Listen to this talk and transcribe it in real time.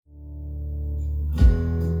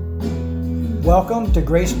Welcome to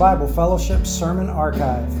Grace Bible Fellowship Sermon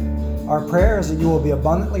Archive. Our prayer is that you will be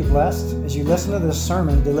abundantly blessed as you listen to this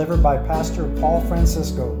sermon delivered by Pastor Paul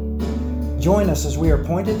Francisco. Join us as we are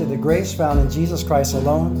pointed to the grace found in Jesus Christ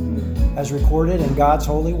alone, as recorded in God's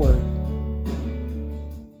holy word.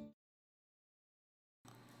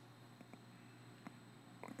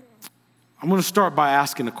 I'm going to start by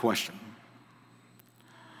asking a question.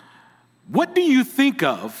 What do you think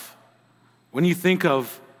of when you think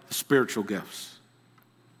of spiritual gifts?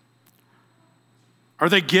 Are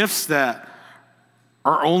they gifts that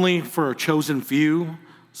are only for a chosen few,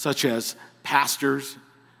 such as pastors,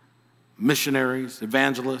 missionaries,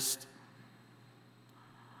 evangelists?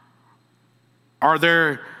 Are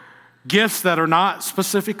there gifts that are not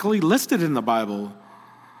specifically listed in the Bible,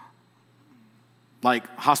 like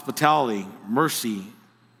hospitality, mercy,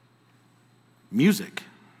 music?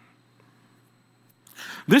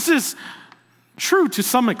 This is true to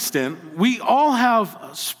some extent. We all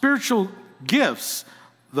have spiritual gifts,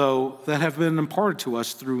 though, that have been imparted to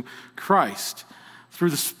us through Christ, through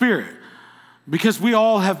the Spirit, because we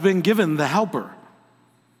all have been given the helper,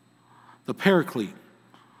 the paraclete,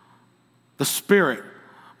 the Spirit.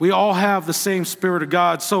 We all have the same Spirit of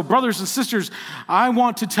God. So, brothers and sisters, I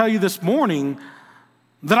want to tell you this morning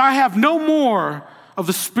that I have no more of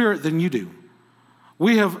the Spirit than you do.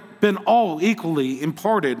 We have been all equally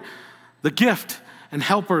imparted the gift and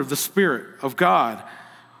helper of the Spirit of God,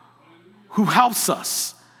 who helps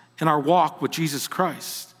us in our walk with Jesus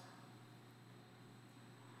Christ.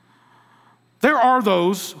 There are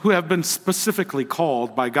those who have been specifically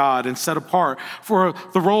called by God and set apart for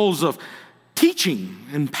the roles of teaching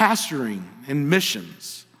and pastoring and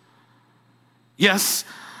missions. Yes,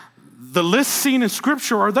 the lists seen in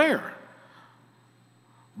Scripture are there,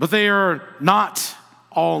 but they are not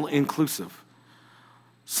all inclusive,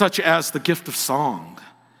 such as the gift of song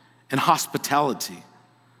and hospitality.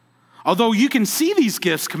 Although you can see these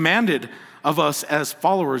gifts commanded of us as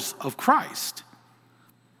followers of Christ.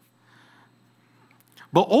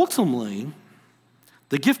 But ultimately,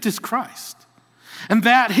 the gift is Christ. And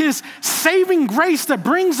that his saving grace that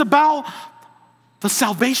brings about the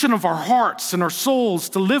salvation of our hearts and our souls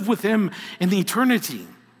to live with him in eternity.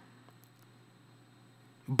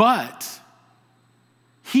 But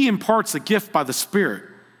he imparts a gift by the Spirit,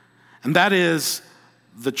 and that is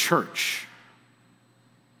the church.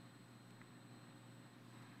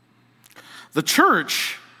 The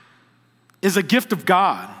church is a gift of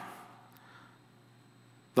God,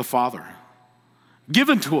 the Father,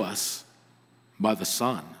 given to us by the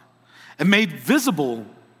Son, and made visible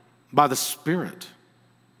by the Spirit.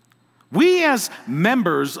 We as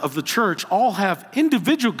members of the church all have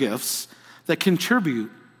individual gifts that contribute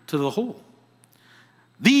to the whole.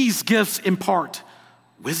 These gifts impart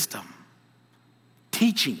wisdom,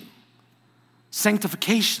 teaching,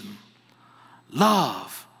 sanctification,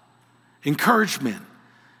 love, encouragement,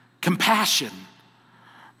 compassion,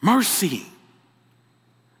 mercy,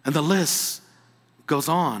 and the list goes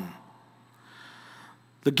on.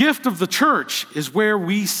 The gift of the church is where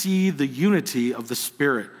we see the unity of the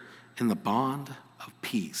Spirit in the bond of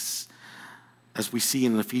peace, as we see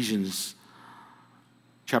in Ephesians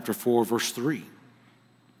chapter 4, verse 3.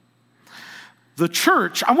 The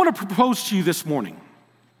church, I want to propose to you this morning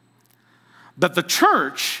that the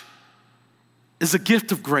church is a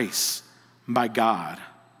gift of grace by God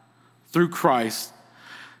through Christ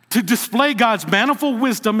to display God's manifold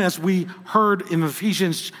wisdom, as we heard in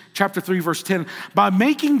Ephesians chapter 3, verse 10, by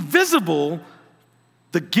making visible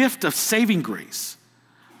the gift of saving grace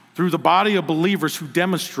through the body of believers who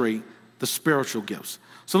demonstrate the spiritual gifts.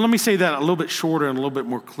 So let me say that a little bit shorter and a little bit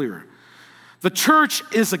more clear. The church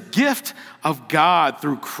is a gift of God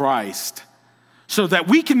through Christ so that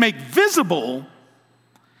we can make visible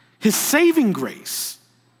his saving grace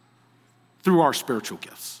through our spiritual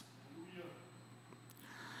gifts.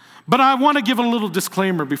 But I want to give a little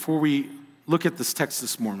disclaimer before we look at this text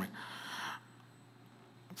this morning.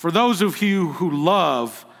 For those of you who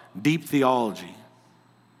love deep theology,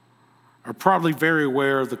 are probably very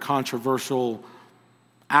aware of the controversial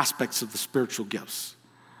aspects of the spiritual gifts.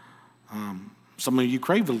 Some of you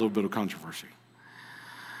crave a little bit of controversy.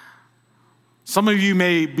 Some of you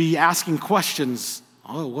may be asking questions.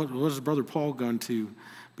 What is Brother Paul going to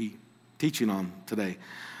be teaching on today?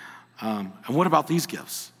 And what about these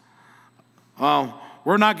gifts?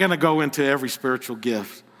 We're not going to go into every spiritual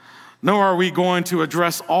gift, nor are we going to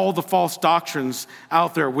address all the false doctrines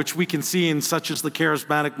out there, which we can see in such as the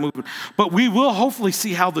charismatic movement. But we will hopefully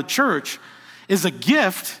see how the church is a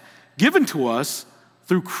gift given to us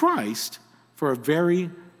through Christ for a very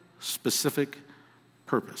specific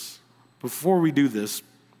purpose. Before we do this,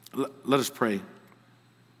 Let us pray.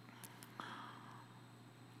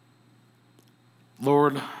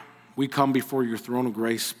 Lord, we come before your throne of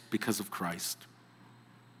grace because of Christ.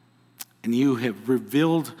 And you have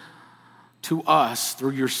revealed to us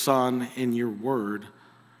through your Son and your word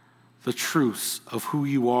the truths of who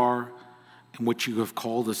you are and what you have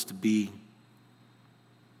called us to be.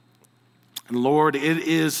 And Lord, it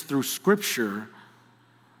is through Scripture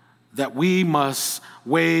that we must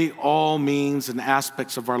weigh all means and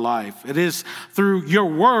aspects of our life. It is through your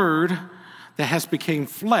word that has become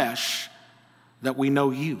flesh that we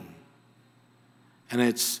know you. And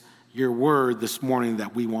it's your word this morning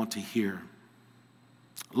that we want to hear.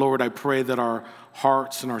 Lord, I pray that our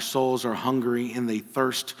hearts and our souls are hungry and they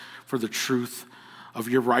thirst for the truth of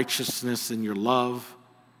your righteousness and your love.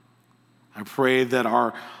 I pray that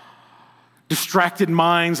our distracted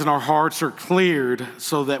minds and our hearts are cleared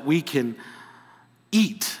so that we can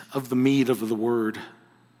eat of the meat of the word.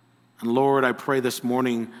 And Lord, I pray this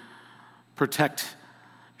morning, protect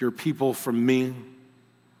your people from me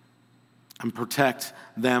and protect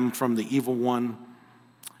them from the evil one.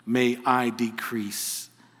 May I decrease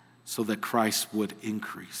so that Christ would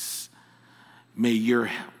increase. May your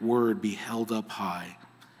word be held up high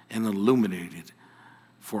and illuminated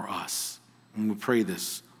for us. And we pray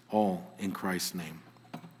this all in Christ's name.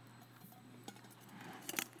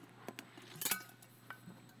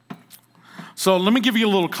 So let me give you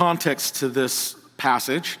a little context to this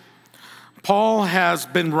passage. Paul has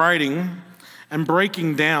been writing and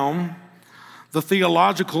breaking down the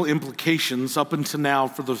theological implications up until now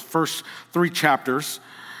for the first 3 chapters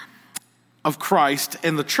of Christ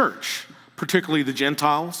and the church, particularly the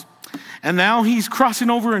Gentiles. And now he's crossing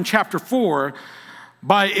over in chapter 4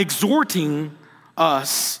 by exhorting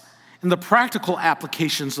us in the practical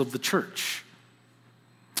applications of the church.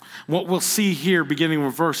 What we'll see here beginning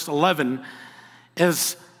with verse 11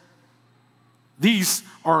 is these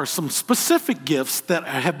are some specific gifts that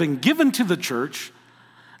have been given to the church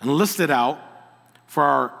and listed out for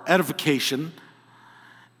our edification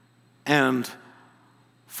and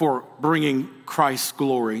for bringing Christ's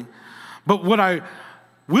glory. But what I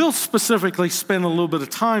will specifically spend a little bit of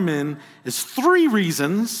time in is 3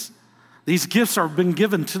 reasons these gifts are been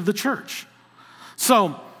given to the church.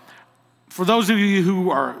 So, for those of you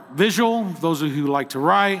who are visual, those of you who like to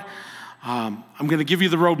write, I'm going to give you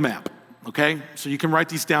the roadmap, okay? So you can write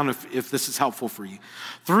these down if this is helpful for you.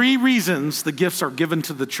 3 reasons the gifts are given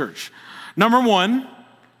to the church. Number 1,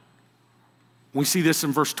 we see this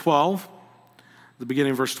in verse 12, the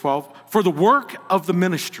beginning of verse 12, for the work of the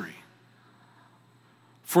ministry.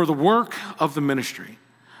 For the work of the ministry.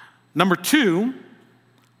 Number 2,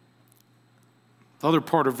 the other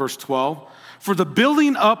part of verse 12, for the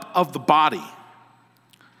building up of the body.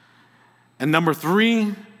 And number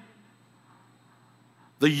 3,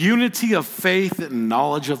 the unity of faith and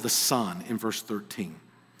knowledge of the Son in verse 13.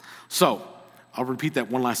 So, I'll repeat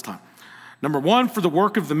that one last time. Number 1, for the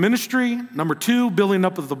work of the ministry. Number 2, building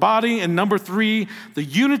up of the body. And number 3, the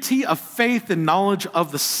unity of faith and knowledge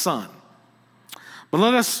of the Son. But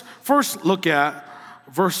let us first look at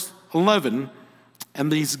verse 11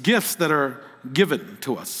 and these gifts that are given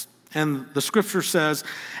to us. And the scripture says,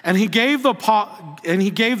 and he gave the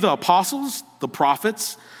apostles, the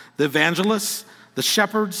prophets, the evangelists, the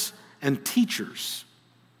shepherds, and teachers.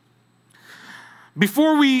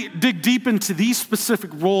 Before we dig deep into these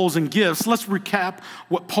specific roles and gifts, let's recap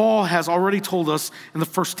what Paul has already told us in the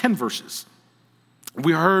first 10 verses.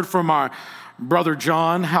 We heard from our brother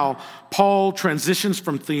John how Paul transitions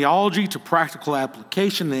from theology to practical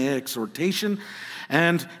application and exhortation.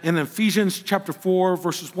 And in Ephesians chapter 4,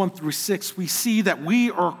 verses 1 through 6, we see that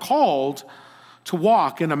we are called to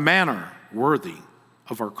walk in a manner worthy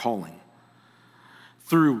of our calling,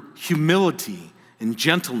 through humility and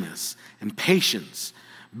gentleness and patience,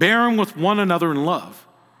 bearing with one another in love,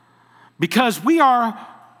 because we are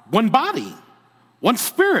one body, one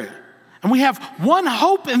spirit, and we have one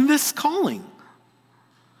hope in this calling,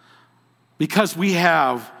 because we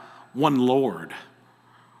have one Lord,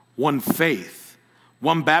 one faith,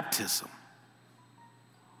 one baptism,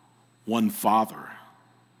 one Father,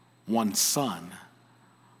 one Son,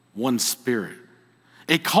 one Spirit,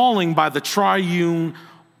 a calling by the triune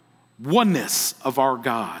oneness of our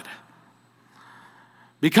God.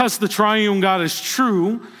 Because the triune God is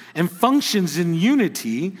true and functions in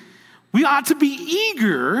unity, we ought to be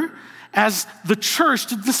eager as the church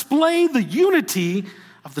to display the unity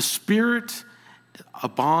of the Spirit, a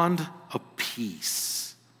bond of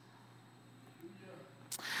peace.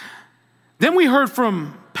 Then we heard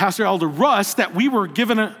from Pastor Elder Russ that we were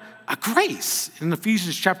given a grace in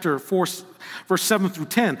Ephesians chapter 4, verse 7 through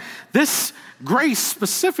 10. This grace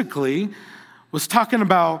specifically was talking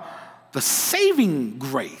about the saving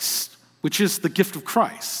grace, which is the gift of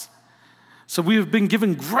Christ. So we have been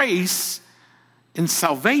given grace in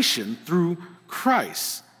salvation through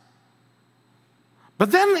Christ.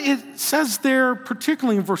 But then it says there,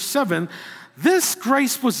 particularly in verse 7, this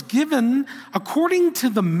grace was given according to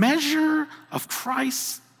the measure of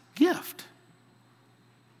Christ's gift.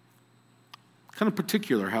 Kind of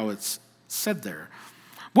particular how it's said there.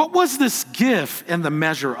 What was this gift and the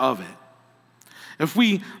measure of it? If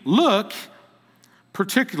we look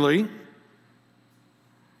particularly in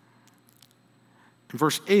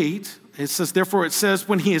verse 8, it says, therefore it says,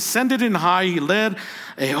 when he ascended in high, he led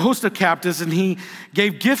a host of captives and he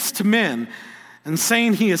gave gifts to men. And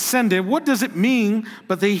saying he ascended, what does it mean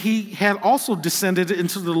but that he had also descended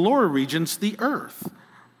into the lower regions, the earth?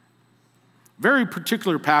 Very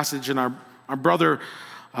particular passage, and our brother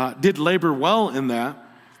did labor well in that.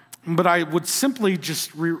 But I would simply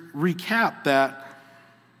just recap that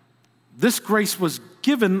this grace was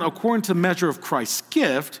given according to the measure of Christ's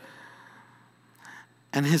gift,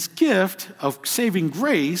 and his gift of saving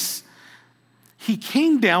grace, he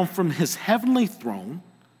came down from his heavenly throne,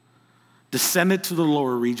 descended to the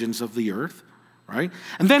lower regions of the earth, right?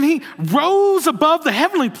 And then he rose above the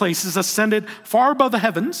heavenly places, ascended far above the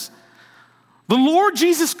heavens. The Lord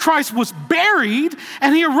Jesus Christ was buried,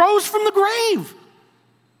 and he arose from the grave.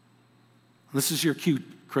 This is your cue,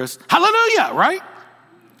 Chris. Hallelujah, right?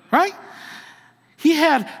 Right? He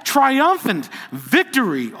had triumphant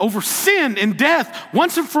victory over sin and death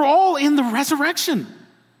once and for all in the resurrection.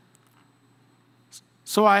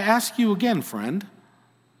 So I ask you again, friend,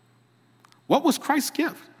 what was Christ's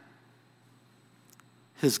gift?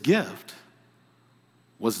 His gift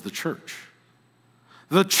was the church.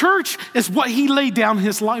 The church is what he laid down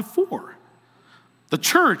his life for. The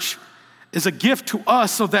church is a gift to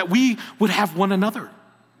us so that we would have one another.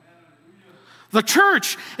 The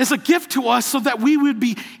church is a gift to us so that we would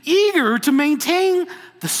be eager to maintain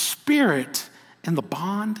the spirit and the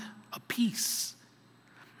bond of peace.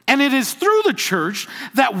 And it is through the church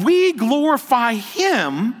that we glorify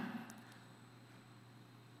him,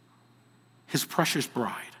 his precious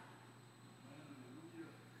bride.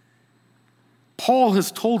 Paul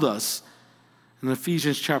has told us in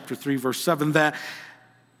Ephesians chapter 3, verse 7, that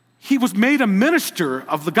he was made a minister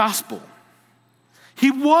of the gospel. He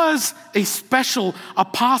was a special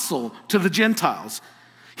apostle to the Gentiles.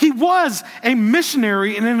 He was a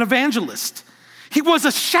missionary and an evangelist. He was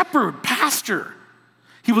a shepherd, pastor.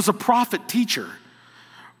 He was a prophet, teacher,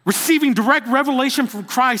 receiving direct revelation from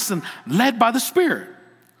Christ and led by the Spirit.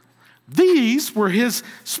 These were his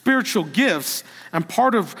spiritual gifts and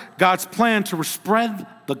part of God's plan to spread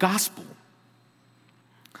the gospel.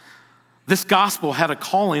 This gospel had a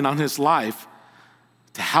calling on his life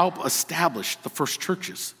to help establish the first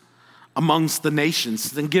churches amongst the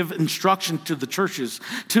nations and give instruction to the churches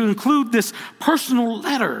to include this personal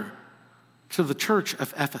letter to the church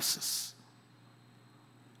of Ephesus.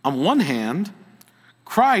 On one hand,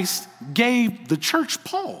 Christ gave the church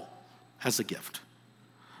Paul as a gift.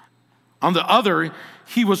 On the other,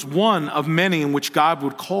 he was one of many in which God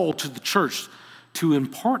would call to the church to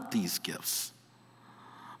impart these gifts.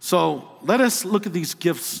 So let us look at these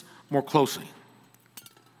gifts more closely.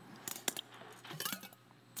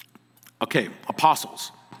 Okay,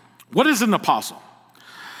 apostles. What is an apostle?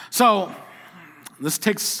 So this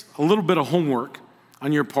takes a little bit of homework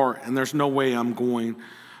on your part, and there's no way I'm going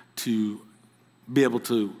to be able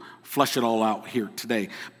to flesh it all out here today.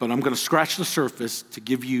 But I'm going to scratch the surface to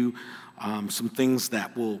give you some things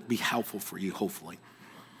that will be helpful for you, hopefully.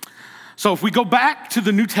 So if we go back to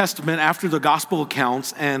the New Testament after the gospel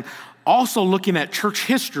accounts and also looking at church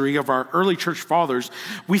history of our early church fathers,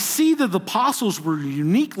 we see that the apostles were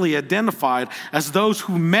uniquely identified as those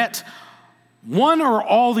who met one or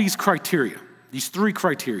all these criteria, these three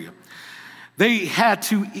criteria. They had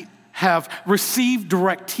to have received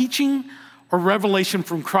direct teaching or revelation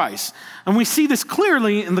from Christ. And we see this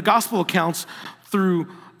clearly in the gospel accounts through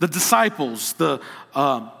the disciples,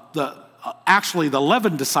 actually the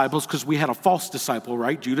 11 disciples, because we had a false disciple,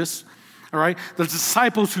 right, Judas? All right, the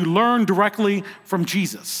disciples who learned directly from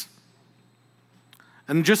Jesus.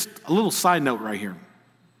 And just a little side note right here.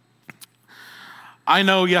 I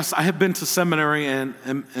know, yes, I have been to seminary and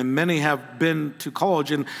many have been to college,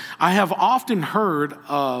 and I have often heard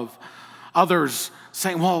of others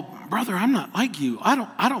saying, well, brother, I'm not like you. I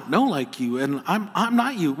don't know like you, and I'm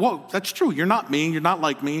not you. Well, that's true. You're not me. You're not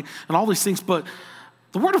like me, and all these things. But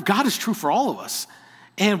the word of God is true for all of us.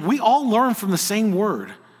 And we all learn from the same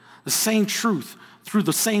word, the same truth, through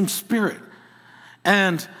the same Spirit.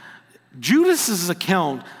 And Judas's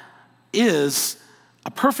account is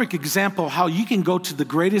a perfect example of how you can go to the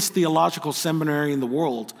greatest theological seminary in the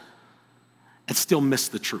world and still miss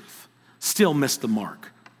the truth, still miss the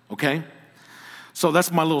mark, okay? So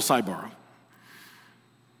that's my little sidebar.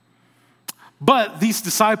 But these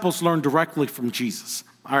disciples learned directly from Jesus.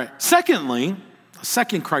 All right, secondly, a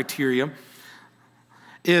second criteria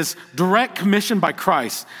is direct commission by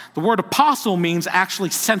Christ. The word apostle means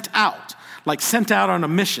actually sent out, like sent out on a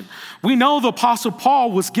mission. We know the Apostle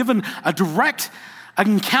Paul was given a direct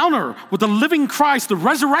encounter with the living Christ, the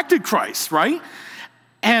resurrected Christ, right?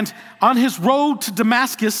 And on his road to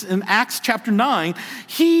Damascus in Acts chapter 9,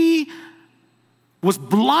 he was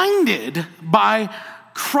blinded by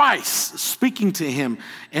Christ speaking to him.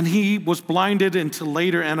 And he was blinded until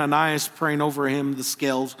later Ananias praying over him, the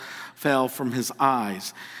scales fell from his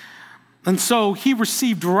eyes. And so he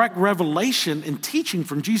received direct revelation and teaching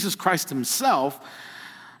from Jesus Christ himself.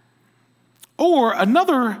 Or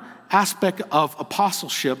another aspect of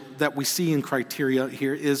apostleship that we see in criteria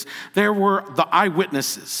here is there were the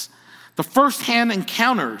eyewitnesses, the firsthand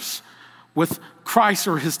encounters with Christ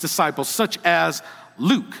or his disciples, such as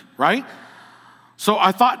Luke, right? So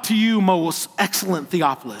I thought to you, most excellent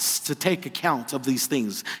Theophilus, to take account of these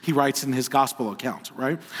things. He writes in his gospel account,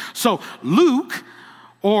 right? So Luke,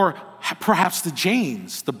 or perhaps the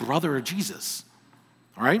James, the brother of Jesus,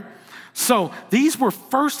 all right? So these were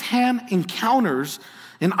firsthand encounters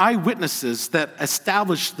and eyewitnesses that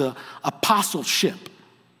established the apostleship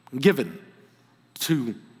given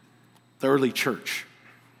to the early church.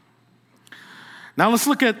 Now let's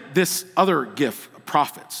look at this other gift,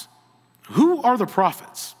 prophets. Who are the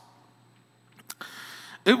prophets?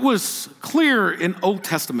 It was clear in Old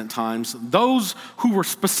Testament times, those who were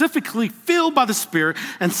specifically filled by the Spirit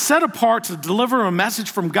and set apart to deliver a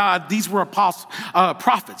message from God, these were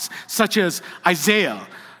prophets, such as Isaiah,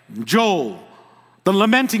 Joel, the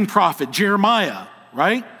lamenting prophet, Jeremiah,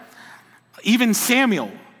 right? Even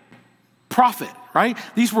Samuel, prophet, right?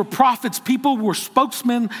 These were prophets, people who were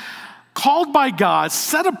spokesmen called by God,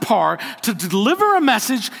 set apart to deliver a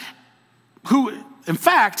message who, in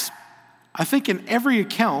fact, I think in every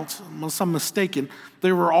account, unless I'm mistaken,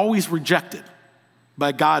 they were always rejected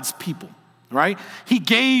by God's people, right? He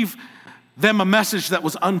gave them a message that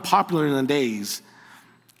was unpopular in the days,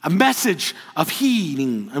 a message of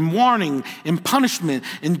heeding and warning and punishment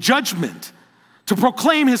and judgment, to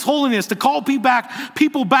proclaim his holiness, to call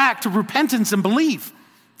people back to repentance and belief.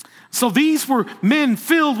 So these were men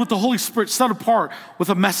filled with the Holy Spirit, set apart with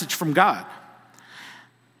a message from God.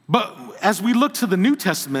 But as we look to the New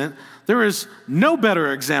Testament, there is no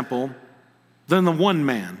better example than the one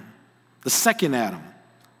man, the second Adam,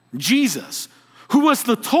 Jesus, who was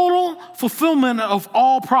the total fulfillment of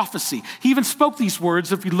all prophecy. He even spoke these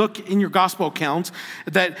words, if you look in your gospel accounts,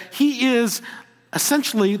 that he is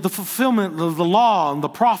essentially the fulfillment of the law and the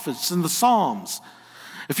prophets and the Psalms.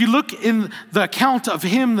 If you look in the account of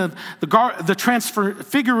him, the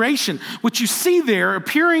transfiguration, what you see there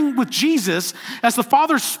appearing with Jesus as the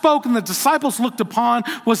Father spoke and the disciples looked upon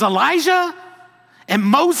was Elijah and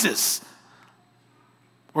Moses.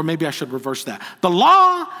 Or maybe I should reverse that. The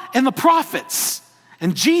law and the prophets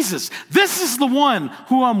and Jesus. This is the one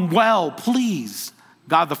who I'm well pleased,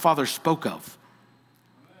 God the Father spoke of.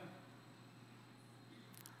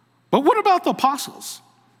 But what about the apostles?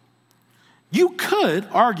 You could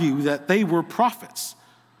argue that they were prophets,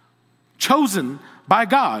 chosen by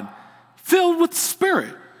God, filled with the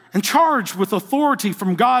Spirit, and charged with authority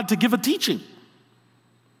from God to give a teaching,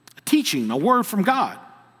 a word from God.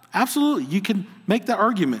 Absolutely, you can make that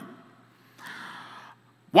argument.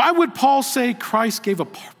 Why would Paul say Christ gave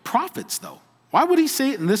prophets, though? Why would he say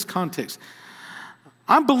it in this context?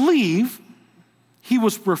 I believe he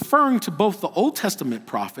was referring to both the Old Testament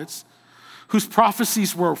prophets, whose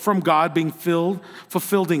prophecies were from God being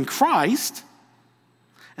fulfilled in Christ.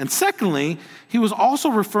 And secondly, he was also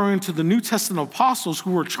referring to the New Testament apostles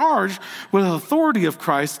who were charged with the authority of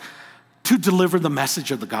Christ to deliver the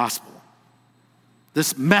message of the gospel.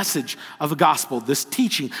 This message of the gospel, this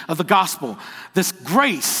teaching of the gospel, this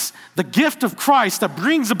grace, the gift of Christ that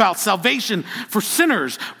brings about salvation for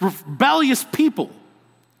sinners, rebellious people.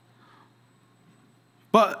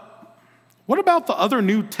 But what about the other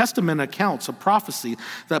New Testament accounts of prophecy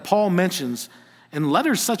that Paul mentions in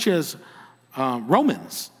letters such as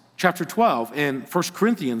Romans chapter 12 and 1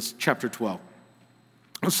 Corinthians chapter 12?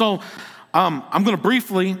 So I'm going to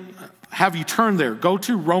briefly have you turn there. Go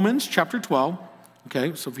to Romans chapter 12.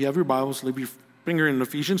 Okay, so if you have your Bibles, leave your finger in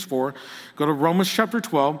Ephesians 4. Go to Romans chapter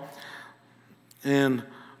 12. And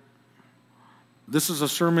this is a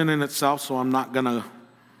sermon in itself, so I'm not going to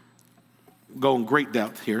go in great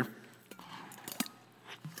depth here.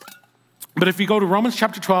 But if you go to Romans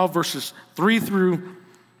chapter 12, verses 3 through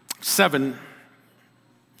 7,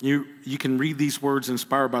 you can read these words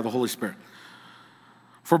inspired by the Holy Spirit.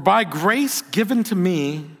 For by grace given to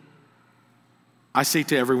me, I say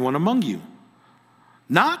to everyone among you,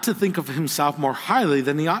 not to think of himself more highly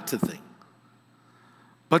than he ought to think,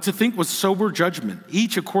 but to think with sober judgment,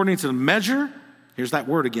 each according to the measure, here's that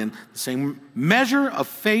word again, the same measure of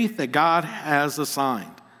faith that God has assigned.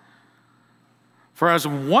 For as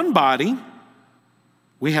one body,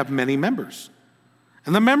 we have many members,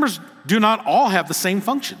 and the members do not all have the same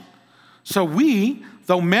function. So we,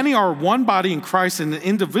 though many are one body in Christ and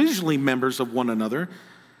individually members of one another,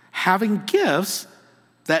 having gifts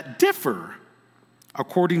that differ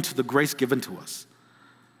according to the grace given to us,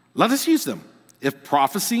 let us use them. If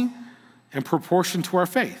prophecy, in proportion to our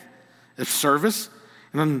faith. If service,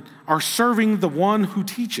 and are serving the one who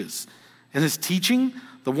teaches. In his teaching,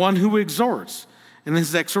 the one who exhorts. In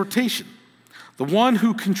his exhortation, the one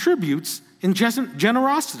who contributes in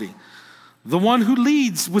generosity. The one who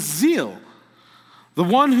leads with zeal. The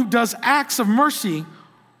one who does acts of mercy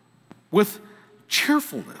with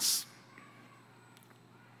cheerfulness.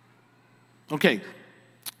 Okay,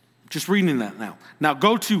 just reading that now. Now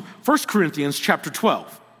go to 1 Corinthians chapter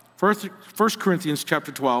 12. 1 Corinthians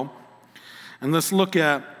chapter 12. And let's look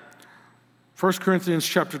at 1 Corinthians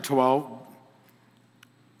chapter 12,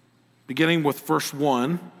 beginning with verse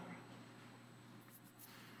 1.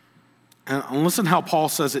 And listen how Paul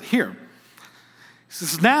says it here. He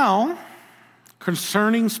says, now,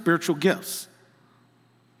 concerning spiritual gifts,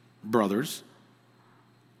 brothers,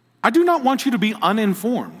 I do not want you to be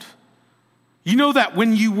uninformed. You know that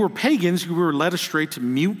when you were pagans, you were led astray to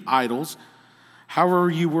mute idols, however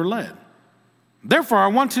you were led. Therefore, I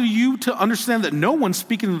want you to understand that no one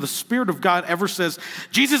speaking of the Spirit of God ever says,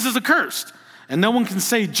 Jesus is accursed. And no one can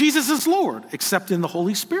say, Jesus is Lord, except in the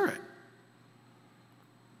Holy Spirit.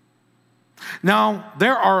 Now,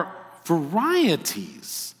 there are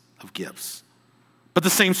varieties of gifts, but the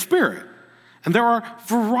same Spirit. And there are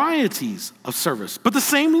varieties of service, but the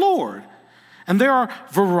same Lord. And there are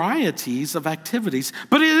varieties of activities,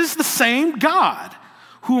 but it is the same God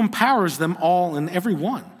who empowers them all and every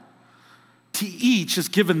one. To each is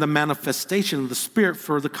given the manifestation of the Spirit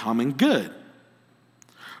for the common good.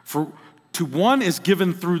 For to one is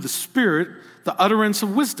given through the Spirit the utterance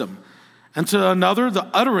of wisdom, and to another the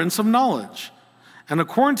utterance of knowledge. And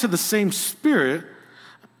according to the same Spirit,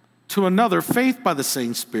 to another faith by the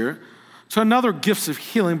same Spirit, to another gifts of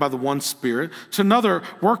healing by the one Spirit, to another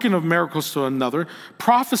working of miracles to another,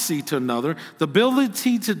 prophecy to another, the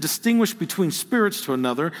ability to distinguish between spirits to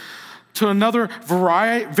another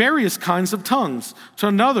various kinds of tongues, to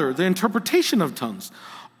another the interpretation of tongues.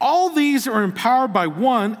 All these are empowered by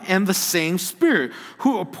one and the same Spirit,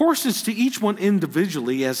 who apportions to each one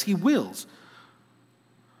individually as he wills.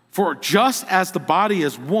 For just as the body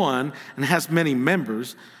is one and has many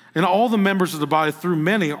members, and all the members of the body through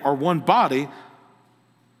many are one body,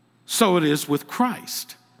 so it is with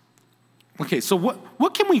Christ. Okay, so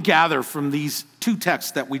what can we gather from these two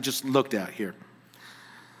texts that we just looked at here?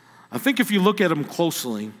 I think if you look at them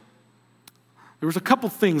closely, there was a couple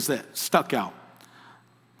things that stuck out.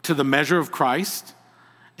 To the measure of Christ,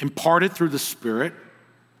 imparted through the Spirit,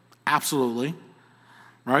 absolutely,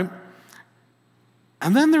 right?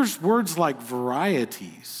 And then there's words like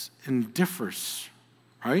varieties and differs,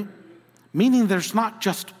 right? Meaning there's not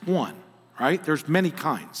just one, right? There's many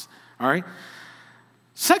kinds, all right?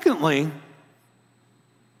 Secondly,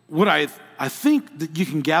 what I think that you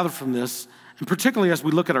can gather from this, and particularly as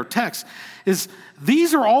we look at our text, is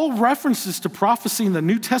these are all references to prophecy in the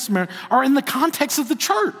New Testament are in the context of the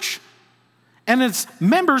church and its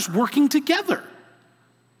members working together.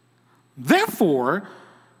 Therefore,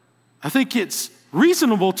 I think it's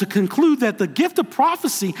reasonable to conclude that the gift of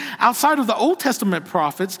prophecy outside of the Old Testament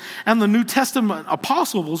prophets and the New Testament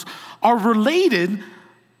apostles are related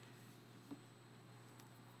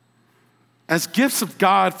as gifts of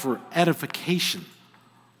God for edification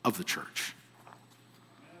of the church.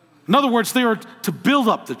 In other words, they are to build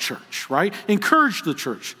up the church, right? Encourage the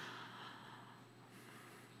church.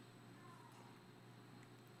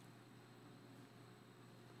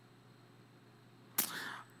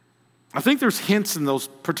 I think there's hints in those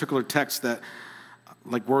particular texts that,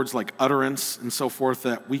 like words like utterance and so forth,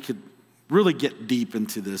 that we could really get deep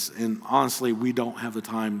into this. And honestly, we don't have the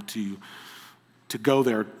time to go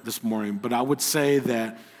there this morning. But I would say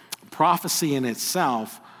that prophecy in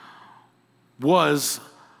itself was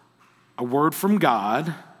a word from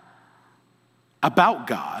God about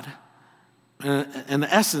God. In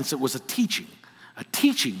essence, it was a teaching,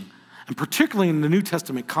 and particularly in the New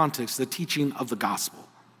Testament context, the teaching of the gospel.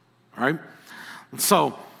 all right?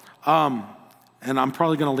 So, and I'm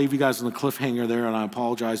probably going to leave you guys on the cliffhanger there, and I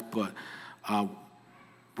apologize, but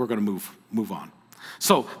we're going to move on.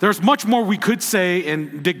 So there's much more we could say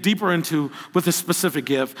and dig deeper into with this specific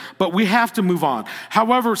gift, but we have to move on.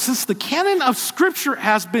 However, since the canon of Scripture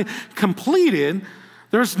has been completed,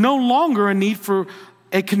 there's no longer a need for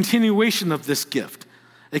a continuation of this gift,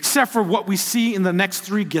 except for what we see in the next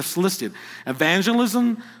three gifts listed: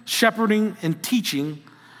 evangelism, shepherding, and teaching,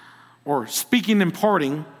 or speaking,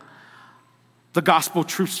 imparting the gospel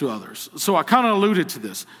truths to others. So I kind of alluded to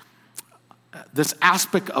this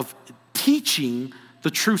aspect of teaching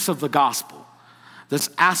the truths of the gospel, this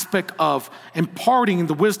aspect of imparting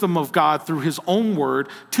the wisdom of God through his own word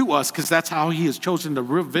to us, because that's how he has chosen to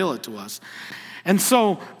reveal it to us. And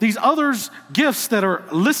so these other gifts that are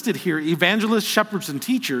listed here, evangelists, shepherds, and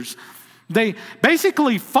teachers, they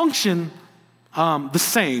basically function the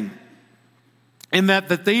same in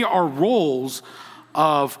that they are roles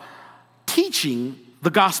of teaching the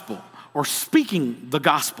gospel or speaking the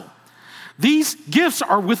gospel. These gifts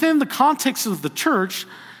are within the context of the church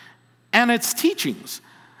and its teachings.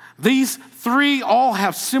 These three all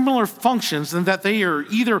have similar functions in that they are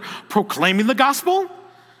either proclaiming the gospel,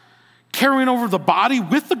 carrying over the body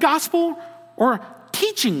with the gospel, or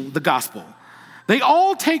teaching the gospel. They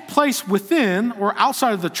all take place within or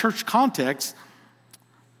outside of the church context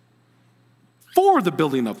for the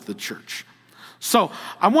building of the church. So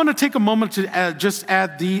I want to take a moment to add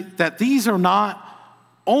that these are not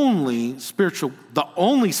the only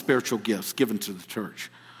spiritual gifts given to the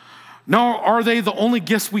church, nor are they the only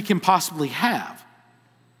gifts we can possibly have.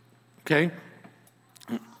 Okay?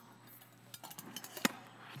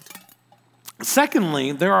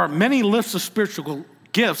 Secondly, there are many lists of spiritual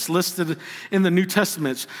gifts listed in the New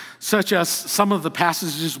Testament, such as some of the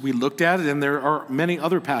passages we looked at, and there are many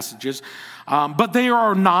other passages, but they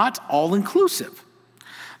are not all-inclusive.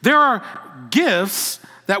 There are gifts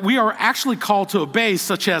that we are actually called to obey,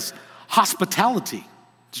 such as hospitality.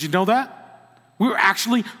 Did you know that? We were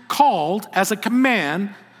actually called as a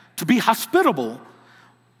command to be hospitable,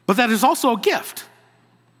 but that is also a gift.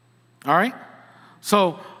 All right?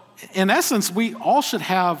 So, in essence, we all should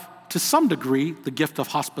have, to some degree, the gift of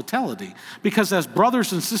hospitality. Because as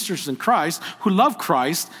brothers and sisters in Christ who love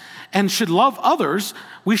Christ and should love others,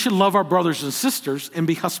 we should love our brothers and sisters and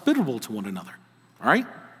be hospitable to one another. All right?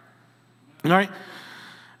 All right?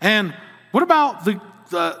 And what about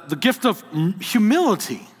the gift of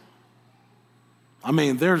humility? I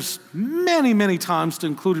mean, there's many, many times to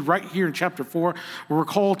include it right here in chapter 4, where we're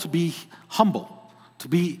called to be humble, to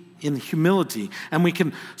be in humility. And we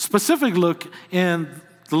can specifically look in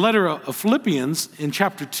the letter of Philippians in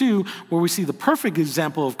chapter 2, where we see the perfect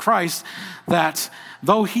example of Christ, that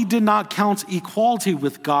though he did not count equality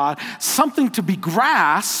with God something to be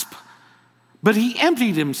grasped, but he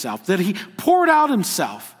emptied himself, that he poured out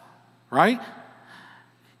himself, right?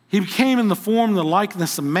 He became in the form and the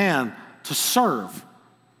likeness of man to serve,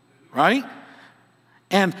 right?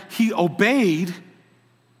 And he obeyed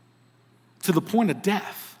to the point of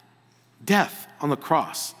death on the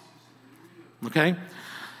cross, okay?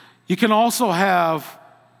 You can also have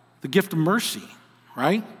the gift of mercy,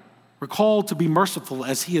 right? We're called to be merciful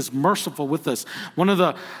as he is merciful with us. One of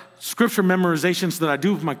the scripture memorizations that I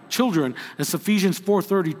do with my children is Ephesians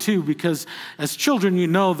 4:32, because as children, you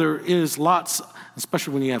know there is lots,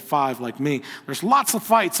 especially when you have 5 like me, there's lots of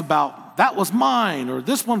fights about that was mine, or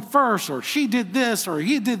this one first, or she did this, or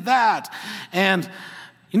he did that. And,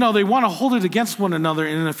 you know, they want to hold it against one another.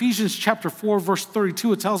 And in Ephesians chapter 4, verse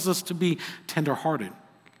 32, it tells us to be tenderhearted,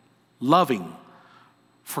 loving,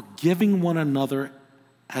 forgiving one another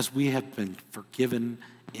as we have been forgiven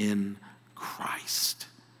in Christ.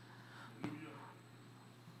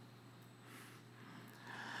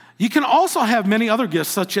 You can also have many other gifts,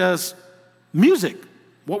 such as music,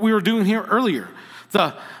 what we were doing here earlier.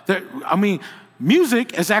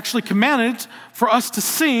 Music is actually commanded for us to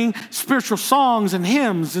sing spiritual songs and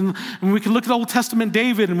hymns, and we can look at Old Testament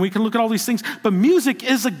David, and we can look at all these things, but music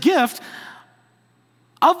is a gift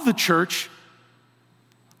of the church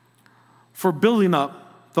for building up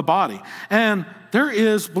the body. And there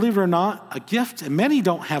is, believe it or not, a gift, and many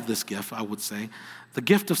don't have this gift, I would say, the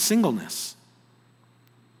gift of singleness.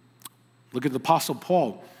 Look at the Apostle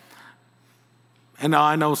Paul. And now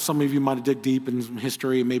I know some of you might have dug deep in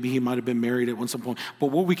history, and maybe he might have been married at some point,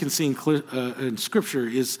 but what we can see in Scripture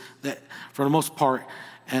is that, for the most part,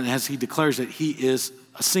 and as he declares that he is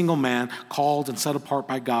a single man called and set apart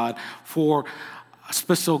by God for a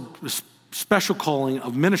special calling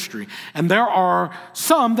of ministry. And there are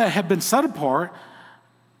some that have been set apart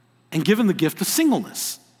and given the gift of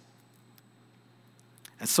singleness.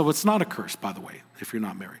 And so it's not a curse, by the way, if you're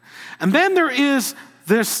not married. And then there is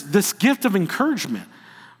this gift of encouragement,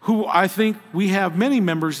 who I think we have many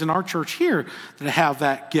members in our church here that have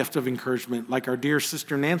that gift of encouragement, like our dear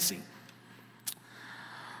sister Nancy.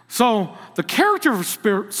 So the character of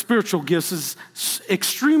spiritual gifts is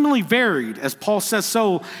extremely varied, as Paul says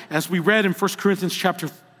so, as we read in 1 Corinthians chapter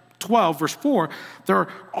 12, verse 4, there are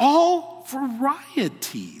all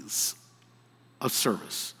varieties of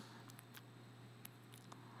service.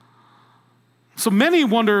 So many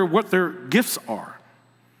wonder what their gifts are.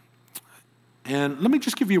 And let me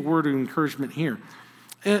just give you a word of encouragement here.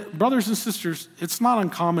 Brothers and sisters, it's not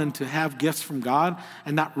uncommon to have gifts from God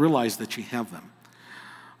and not realize that you have them.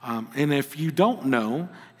 And if you don't know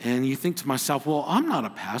and you think to myself, well, I'm not a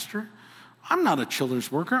pastor, I'm not a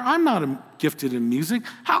children's worker, I'm not gifted in music,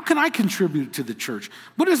 how can I contribute to the church?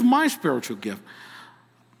 What is my spiritual gift?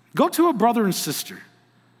 Go to a brother and sister.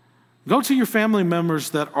 Go to your family members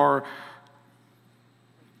that are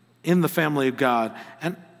in the family of God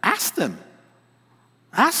and ask them.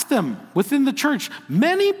 Ask them within the church.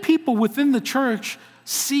 Many people within the church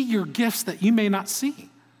see your gifts that you may not see.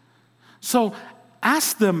 So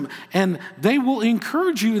ask them, and they will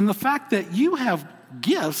encourage you in the fact that you have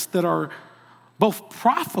gifts that are both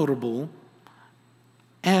profitable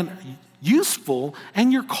and useful,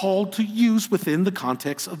 and you're called to use within the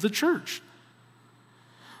context of the church.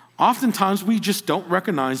 Oftentimes, we just don't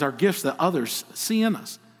recognize our gifts that others see in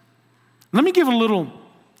us. Let me give a little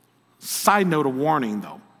side note of warning,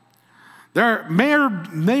 though. There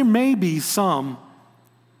may be some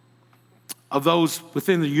of those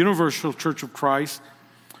within the Universal Church of Christ,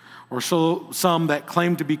 or some that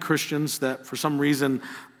claim to be Christians that for some reason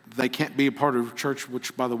they can't be a part of the church,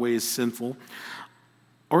 which, by the way, is sinful,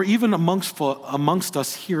 or even amongst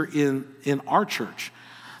us here in our church,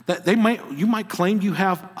 that you might claim you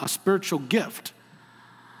have a spiritual gift.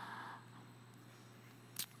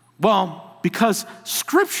 Well, because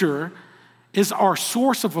Scripture is our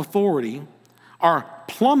source of authority, our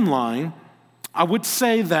plumb line, I would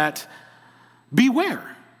say that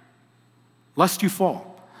beware lest you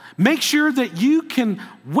fall. Make sure that you can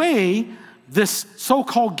weigh this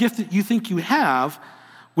so-called gift that you think you have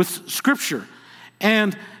with Scripture.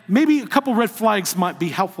 And maybe a couple red flags might be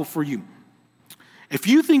helpful for you. If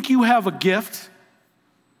you think you have a gift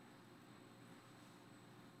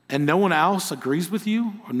and no one else agrees with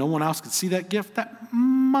you, or no one else can see that gift, that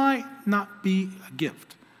might not be a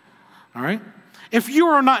gift. All right? If you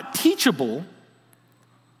are not teachable,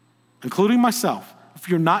 including myself, if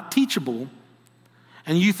you're not teachable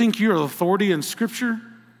and you think you're an authority in Scripture,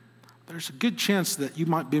 there's a good chance that you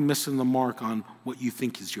might be missing the mark on what you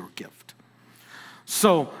think is your gift.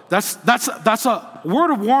 So that's a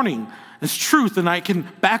word of warning. It's truth, and I can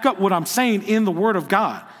back up what I'm saying in the Word of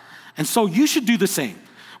God. And so you should do the same.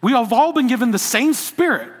 We have all been given the same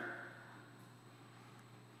Spirit,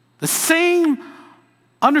 the same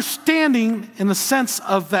understanding in the sense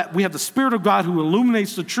of that we have the Spirit of God who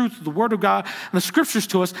illuminates the truth of the Word of God and the Scriptures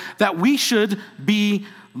to us, that we should be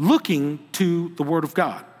looking to the Word of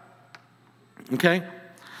God. Okay?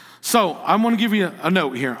 So I want to give you a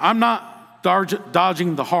note here. I'm not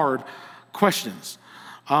dodging the hard questions.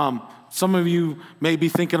 Some of you may be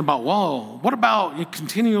thinking about, well, what about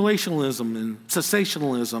continuationalism and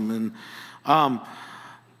cessationalism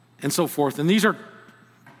and so forth? And these are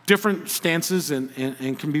different stances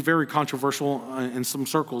and can be very controversial in some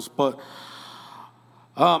circles. But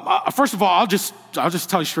first of all, I'll just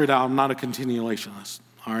tell you straight out, I'm not a continuationist.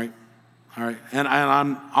 All right. And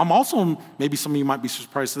I'm also, maybe some of you might be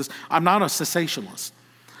surprised at this, I'm not a cessationist.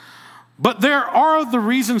 But there are the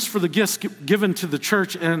reasons for the gifts given to the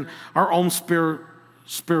church and our own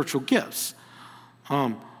spiritual gifts.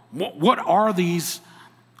 What are these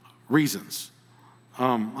reasons?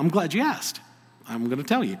 I'm glad you asked. I'm going to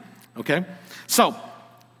tell you, okay? So,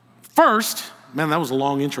 first, man, that was a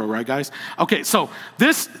long intro, right, guys? Okay, so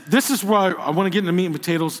this is where I want to get into meat and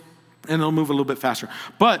potatoes, and I'll move a little bit faster.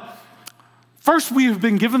 But first, we have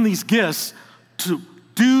been given these gifts to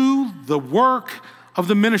do the work of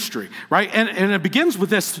the ministry, right? And it begins with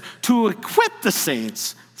this, to equip the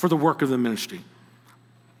saints for the work of the ministry.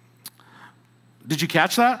 Did you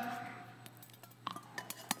catch that?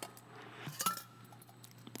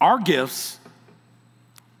 Our gifts,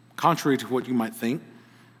 contrary to what you might think,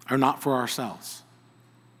 are not for ourselves.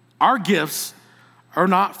 Our gifts are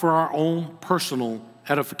not for our own personal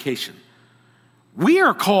edification. We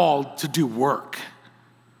are called to do work,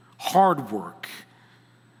 hard work,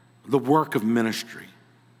 the work of ministry.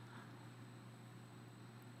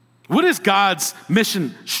 What is God's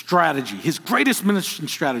mission strategy, his greatest mission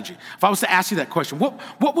strategy? If I was to ask you that question,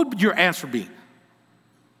 what would your answer be?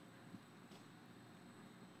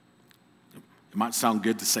 It might sound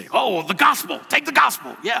good to say, oh, the gospel, take the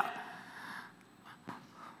gospel, yeah.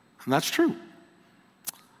 And that's true.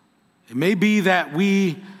 It may be that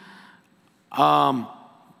we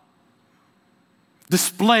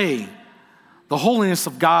display the holiness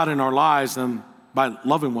of God in our lives and by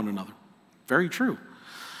loving one another. Very true.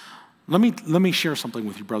 Let me share something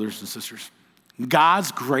with you, brothers and sisters.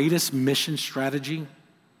 God's greatest mission strategy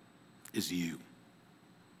is you.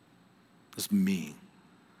 It's me.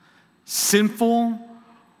 Sinful,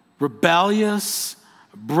 rebellious,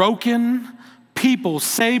 broken people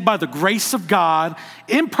saved by the grace of God,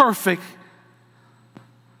 imperfect,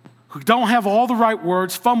 who don't have all the right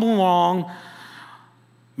words, fumble along.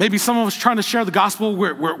 Maybe some of us trying to share the gospel,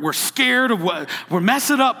 we're scared of what, we're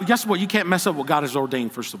messing up. Guess what? You can't mess up what God has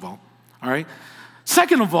ordained, first of all right?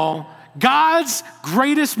 Second of all, God's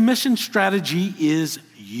greatest mission strategy is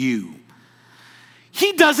you.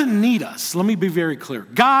 He doesn't need us. Let me be very clear.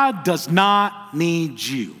 God does not need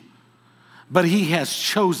you, but he has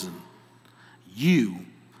chosen you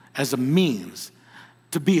as a means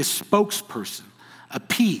to be a spokesperson, a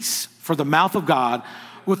piece for the mouth of God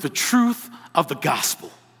with the truth of the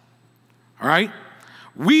gospel. All right?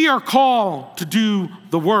 We are called to do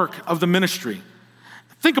the work of the ministry.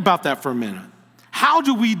 Think about that for a minute. How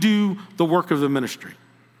do we do the work of the ministry?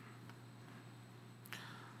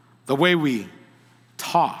 The way we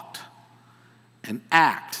talk and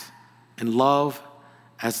act and love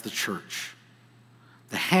as the church,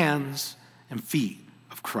 the hands and feet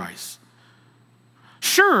of Christ.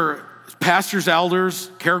 Sure, pastors,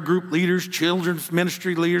 elders, care group leaders, children's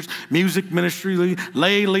ministry leaders, music ministry leaders,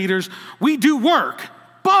 lay leaders, we do work,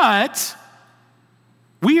 but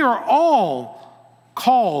we are all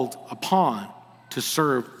called upon to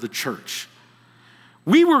serve the church.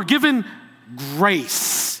 We were given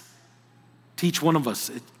grace to each one of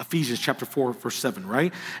us, Ephesians chapter 4, verse 7,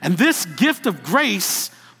 right? And this gift of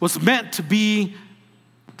grace was meant to be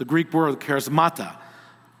the Greek word charismata,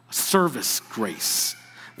 service grace.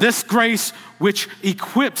 This grace which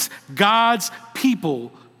equips God's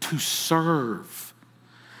people to serve.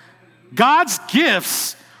 God's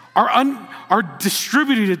gifts are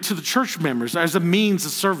distributed to the church members as a means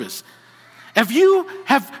of service. If you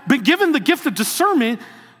have been given the gift of discernment,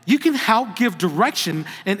 you can help give direction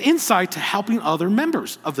and insight to helping other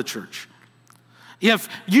members of the church. If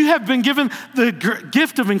you have been given the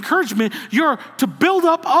gift of encouragement, you're to build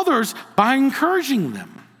up others by encouraging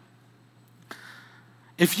them.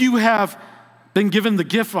 If you have been given the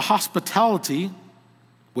gift of hospitality,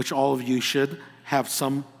 which all of you should have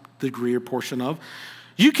some degree or portion of,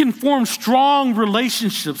 you can form strong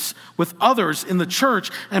relationships with others in the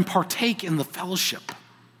church and partake in the fellowship.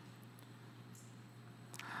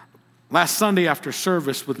 Last Sunday after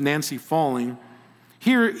service with Nancy Falling,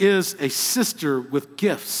 here is a sister with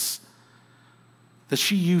gifts that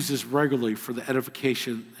she uses regularly for the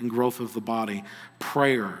edification and growth of the body,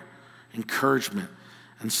 prayer, encouragement,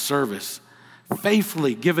 and service,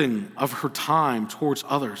 faithfully giving of her time towards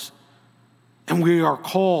others. And we are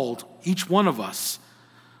called, each one of us,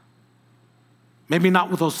 maybe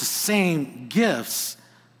not with those same gifts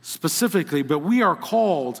specifically, but we are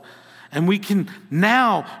called and we can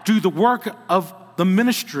now do the work of the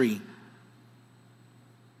ministry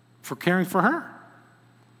for caring for her,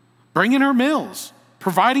 bringing her meals,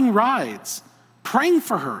 providing rides, praying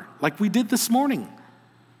for her like we did this morning.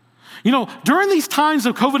 You know, during these times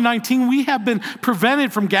of COVID-19, we have been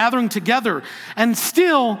prevented from gathering together, and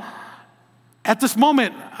still, at this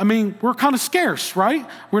moment, I mean, we're kind of scarce, right?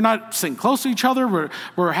 We're not sitting close to each other.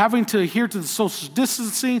 We're having to adhere to the social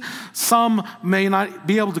distancing. Some may not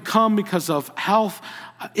be able to come because of health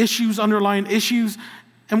issues, underlying issues,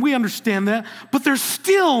 and we understand that. But there's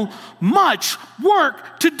still much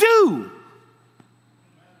work to do.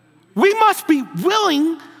 We must be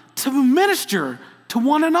willing to minister to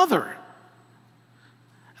one another.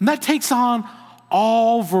 And that takes on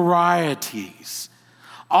all varieties,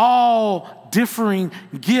 all differing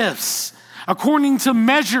gifts, according to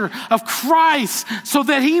measure of Christ, so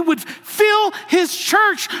that he would fill his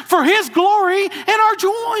church for his glory and our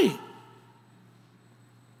joy.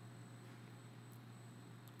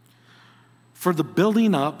 For the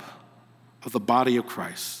building up of the body of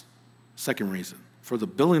Christ. Second reason, for the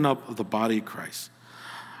building up of the body of Christ.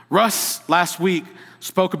 Russ last week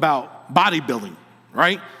spoke about bodybuilding,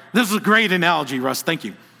 right? This is a great analogy, Russ, thank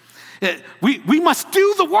you. We must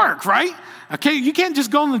do the work, right? Okay, you can't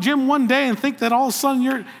just go in the gym one day and think that all of a sudden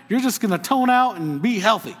you're just gonna tone out and be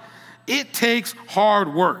healthy. It takes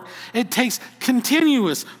hard work. It takes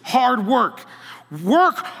continuous hard work.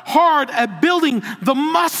 Work hard at building the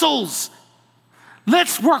muscles.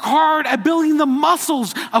 Let's work hard at building the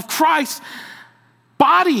muscles of Christ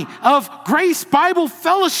body of Grace Bible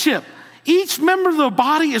Fellowship, each member of the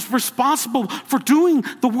body is responsible for doing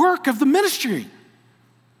the work of the ministry.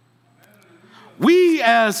 We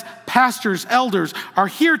as pastors, elders, are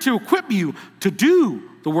here to equip you to do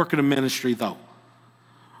the work of the ministry, though.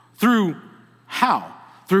 Through how?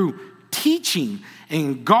 Through teaching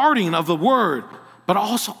and guarding of the word, but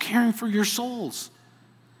also caring for your souls.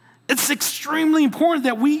 It's extremely important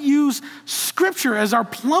that we use Scripture as our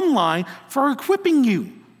plumb line for equipping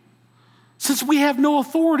you, since we have no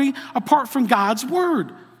authority apart from God's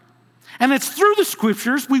word. And it's through the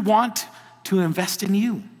Scriptures we want to invest in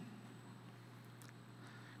you,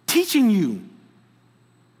 teaching you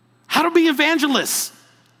how to be evangelists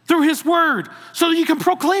through his word, so that you can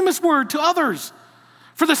proclaim his word to others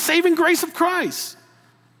for the saving grace of Christ.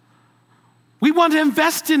 We want to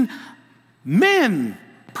invest in men,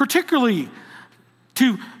 particularly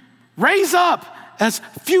to raise up as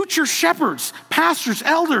future shepherds, pastors,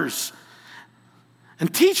 elders,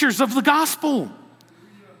 and teachers of the gospel.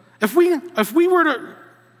 If we were to,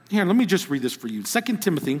 here, let me just read this for you. 2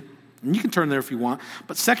 Timothy, and you can turn there if you want,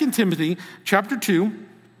 but 2 Timothy chapter 2,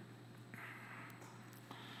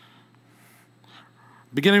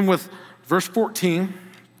 beginning with verse 14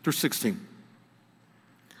 through 16.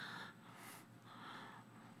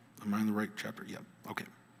 Am I in the right chapter? Yep. Okay.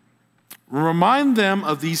 Remind them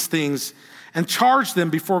of these things and charge them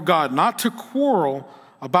before God not to quarrel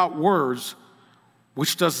about words,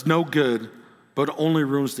 which does no good, but only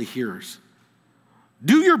ruins the hearers.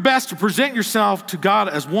 Do your best to present yourself to God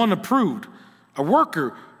as one approved, a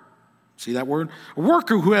worker. See that word? A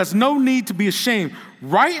worker who has no need to be ashamed,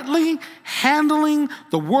 rightly handling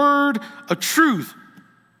the word of truth,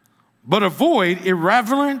 but avoid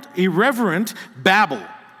irreverent babble,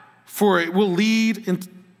 for it will lead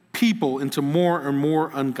people into more and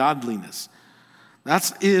more ungodliness.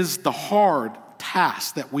 That is the hard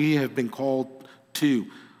task that we have been called to.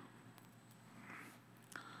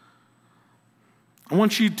 I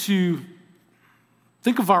want you to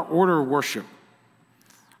think of our order of worship.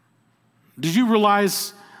 Did you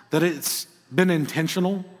realize that it's been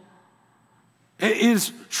intentional? It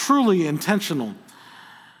is truly intentional.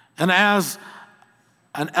 And as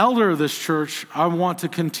an elder of this church, I want to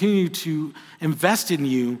continue to invest in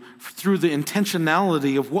you through the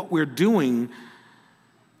intentionality of what we're doing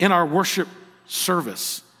in our worship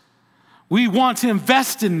service. We want to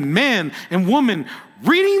invest in men and women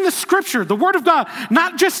reading the Scripture, the Word of God,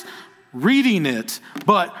 not just reading it,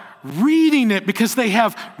 but reading it because they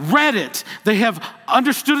have read it, they have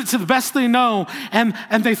understood it to the best they know, and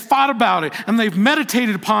they've thought about it, and they've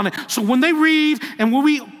meditated upon it. So when they read, and when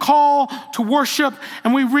we call to worship,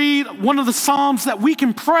 and we read one of the Psalms, that we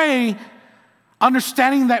can pray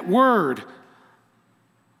understanding that word.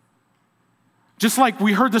 Just like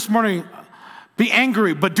we heard this morning, be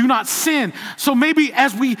angry, but do not sin. So maybe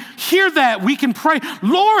as we hear that, we can pray,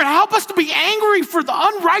 Lord, help us to be angry for the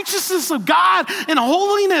unrighteousness of God and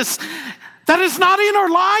holiness that is not in our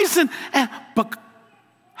lives, but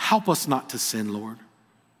help us not to sin, Lord.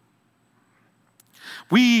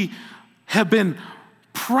 We have been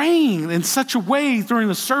praying in such a way during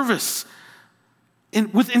the service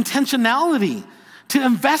with intentionality to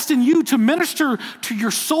invest in you, to minister to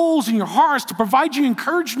your souls and your hearts, to provide you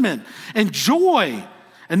encouragement and joy,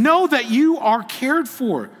 and know that you are cared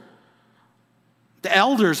for. The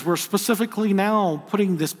elders were specifically now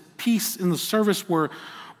putting this piece in the service where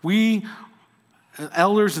we,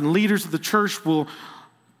 elders and leaders of the church, will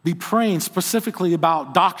be praying specifically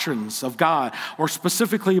about doctrines of God, or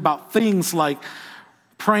specifically about things like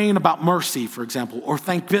praying about mercy, for example, or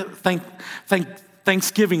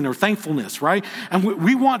thanksgiving or thankfulness, right? And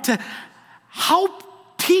we want to help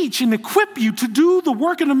teach and equip you to do the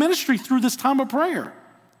work in the ministry through this time of prayer.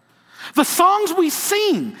 The songs we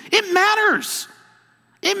sing, it matters.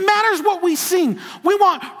 It matters what we sing. We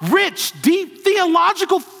want rich, deep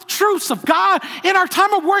theological truths of God in our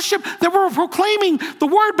time of worship, that we're proclaiming the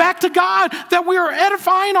word back to God, that we are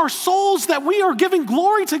edifying our souls, that we are giving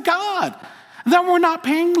glory to God, and that we're not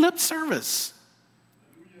paying lip service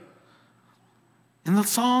in the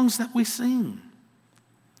songs that we sing.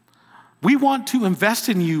 We want to invest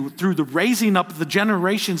in you through the raising up of the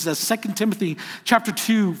generations, as 2 Timothy chapter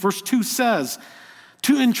 2, verse 2 says,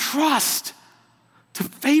 to entrust to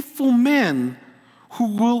faithful men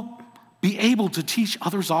who will be able to teach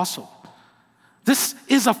others also. This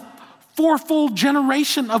is a fourfold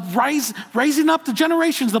generation of raising up the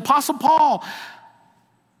generations. The Apostle Paul,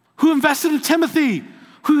 who invested in Timothy,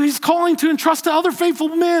 who he's calling to entrust to other faithful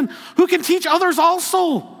men who can teach others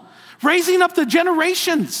also. Raising up the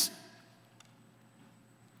generations.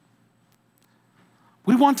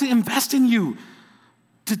 We want to invest in you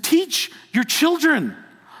to teach your children,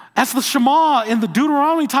 as the Shema in the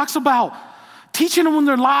Deuteronomy talks about, teaching them when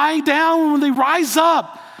they lie down, when they rise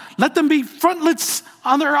up. Let them be frontlets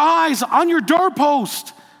on their eyes, on your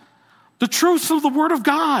doorpost, the truths of the Word of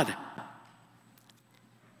God.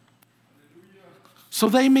 So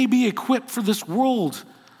they may be equipped for this world,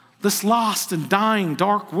 this lost and dying,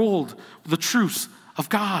 dark world, with the truths of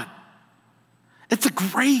God. It's a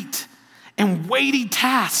great and weighty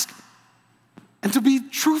task. And to be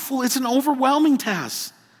truthful, it's an overwhelming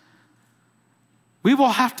task. We will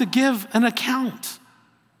have to give an account.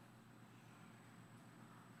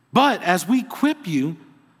 But as we equip you,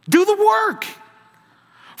 do the work.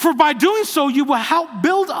 For by doing so, you will help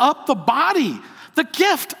build up the body, the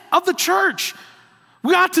gift of the church.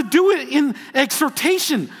 We ought to do it in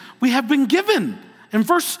exhortation we have been given. In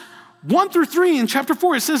verse 1 through 3 in chapter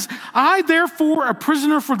 4, it says, I therefore, a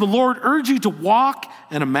prisoner for the Lord, urge you to walk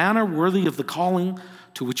in a manner worthy of the calling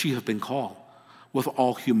to which you have been called, with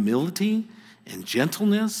all humility and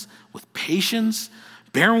gentleness, with patience,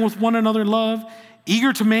 bearing with one another in love,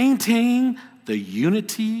 eager to maintain the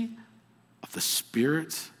unity of the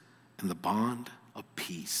Spirit and the bond of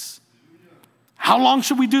peace. How long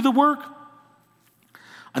should we do the work?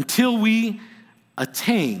 Until we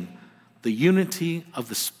attain the unity of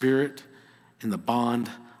the Spirit and the bond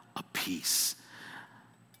of peace.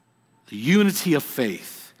 The unity of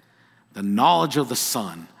faith, the knowledge of the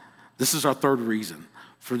Son. This is our third reason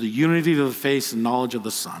for the unity of the faith and knowledge of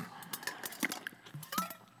the Son.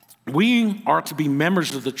 We are to be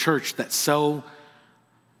members of the church that sow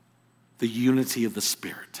the unity of the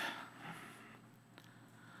Spirit.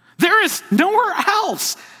 There is nowhere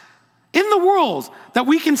else in the world that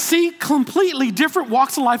we can see completely different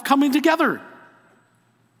walks of life coming together.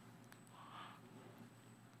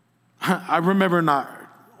 I remember in our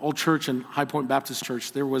old church in High Point Baptist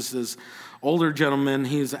Church, there was this older gentleman.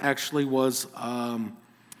 He actually was a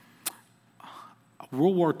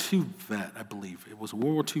World War II vet, I believe. It was a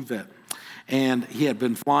World War II vet. And he had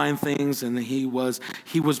been flying things, and he was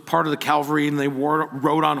part of the cavalry, and they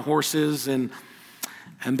rode on horses. And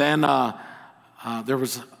then there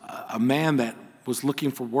was a man that was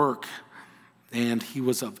looking for work, and he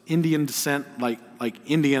was of Indian descent, like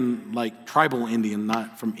Indian, like tribal Indian,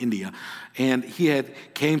 not from India. And he had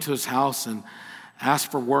came to his house and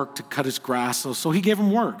asked for work to cut his grass, so he gave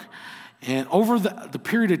him work. And over the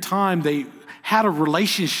period of time, they had a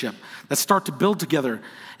relationship that started to build together.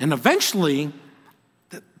 And eventually,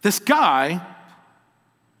 this guy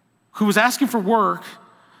who was asking for work,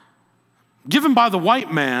 given by the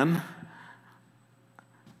white man,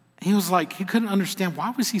 he was like, he couldn't understand,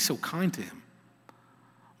 why was he so kind to him?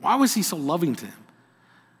 Why was he so loving to him?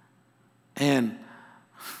 And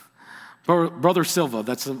Brother Silva,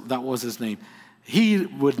 that was his name, he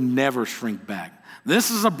would never shrink back.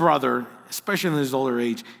 This is a brother, especially in his older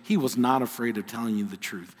age, he was not afraid of telling you the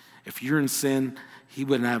truth. If you're in sin, he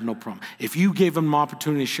wouldn't have no problem. If you gave him an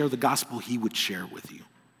opportunity to share the gospel, he would share with you.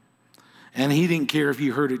 And he didn't care if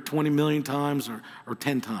you heard it 20 million times or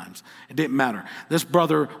 10 times. It didn't matter. This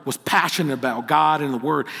brother was passionate about God and the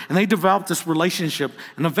Word. And they developed this relationship.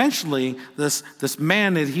 And eventually, this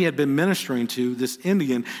man that he had been ministering to, this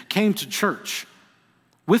Indian, came to church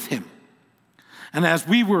with him. And as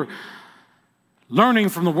we were learning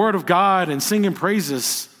from the Word of God and singing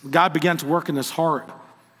praises, God began to work in his heart.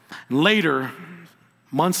 And later,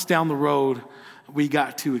 months down the road, we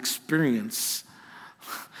got to experience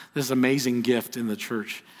this amazing gift in the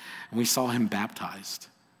church, and we saw him baptized.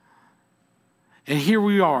 And here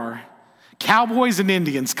we are, cowboys and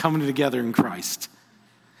Indians coming together in Christ,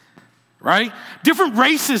 right? Different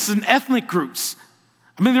races and ethnic groups.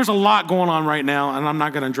 I mean, there's a lot going on right now, and I'm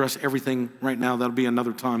not going to address everything right now. That'll be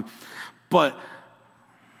another time. But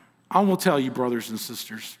I will tell you, brothers and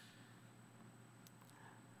sisters,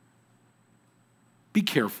 be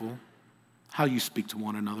careful how you speak to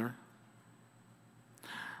one another.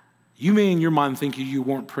 You may in your mind think you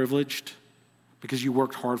weren't privileged because you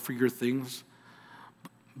worked hard for your things.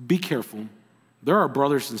 Be careful. There are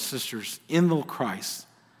brothers and sisters in the Christ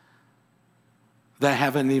that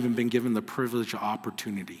haven't even been given the privilege or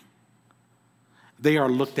opportunity. They are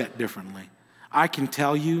looked at differently. I can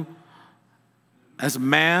tell you, as a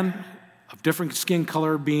man of different skin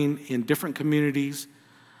color, being in different communities,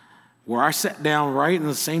 where I sat down right in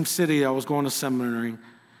the same city I was going to seminary,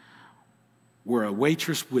 where a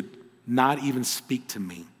waitress would not even speak to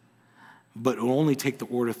me, but would only take the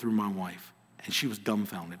order through my wife. And she was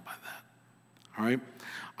dumbfounded by that. All right?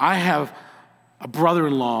 I have a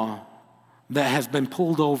brother-in-law that has been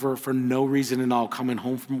pulled over for no reason at all coming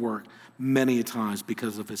home from work many a times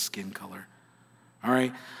because of his skin color. All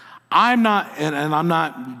right? I'm not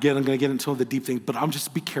going to get into the deep things, but I'm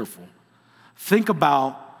just be careful. Think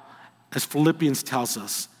about, as Philippians tells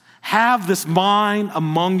us, have this mind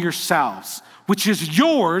among yourselves, which is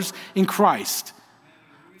yours in Christ.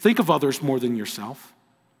 Think of others more than yourself.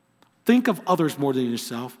 Think of others more than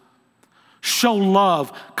yourself. Show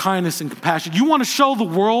love, kindness, and compassion. You want to show the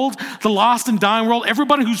world, the lost and dying world,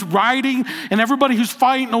 everybody who's rioting and everybody who's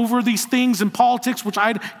fighting over these things in politics, which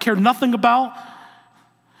I care nothing about.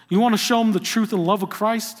 You want to show them the truth and love of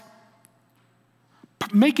Christ?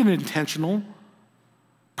 Make it intentional.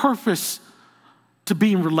 Purpose to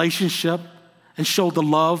be in relationship and show the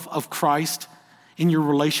love of Christ in your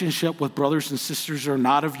relationship with brothers and sisters who are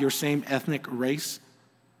not of your same ethnic race.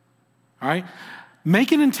 All right?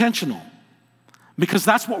 Make it intentional, because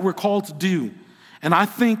that's what we're called to do. And I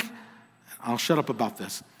think, I'll shut up about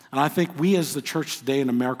this, and I think we as the church today in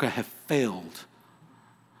America have failed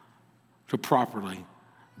to properly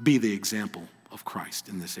be the example of Christ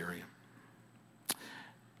in this area.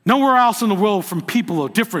 Nowhere else in the world, from people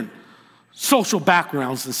of different social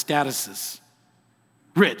backgrounds and statuses,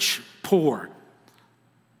 rich, poor,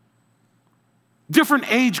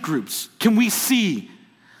 different age groups, can we see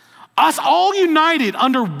us all united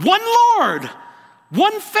under one Lord,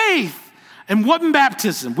 one faith, and one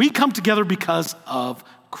baptism. We come together because of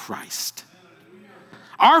Christ.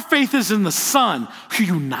 Our faith is in the Son who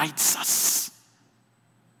unites us.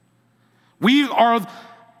 We are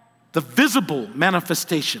the visible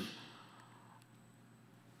manifestation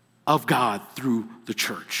of God through the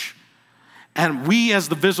church. And we as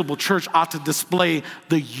the visible church ought to display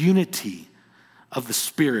the unity of the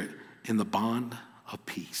Spirit in the bond of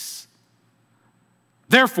peace.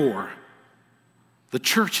 Therefore, the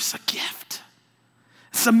church is a gift.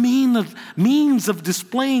 It's a means of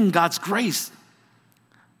displaying God's grace.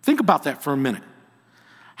 Think about that for a minute.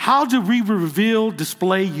 How do we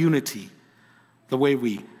display unity? The way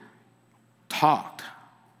we talk,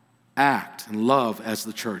 act, and love as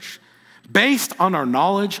the church, based on our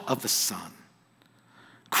knowledge of the Son.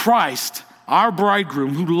 Christ, our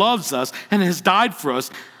bridegroom, who loves us and has died for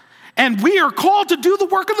us. And we are called to do the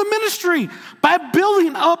work of the ministry by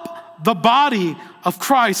building up the body of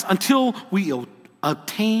Christ until we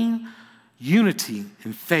obtain unity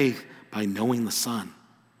in faith by knowing the Son.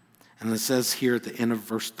 And it says here at the end of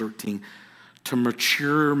verse 13, to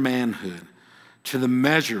mature manhood, to the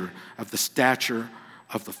measure of the stature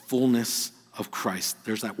of the fullness of Christ.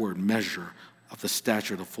 There's that word, measure of the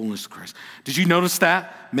stature of the fullness of Christ. Did you notice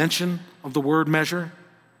that mention of the word measure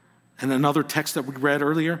in another text that we read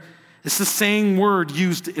earlier? It's the same word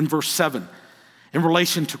used in verse 7 in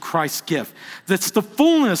relation to Christ's gift. That's the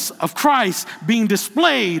fullness of Christ being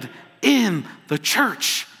displayed in the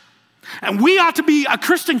church. And we ought to be a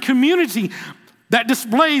Christian community that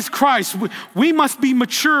displays Christ. We must be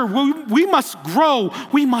mature. We must grow.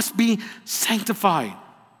 We must be sanctified.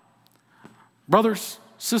 Brothers,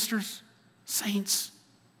 sisters, saints,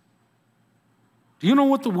 do you know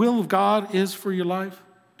what the will of God is for your life?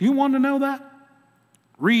 Do you want to know that?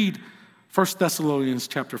 Read 1 Thessalonians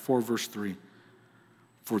chapter 4, verse 3.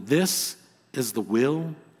 For this is the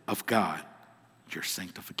will of God, your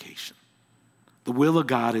sanctification. The will of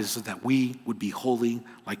God is that we would be holy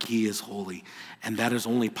like he is holy. And that is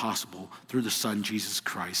only possible through the Son, Jesus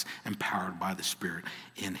Christ, empowered by the Spirit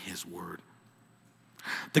in his word.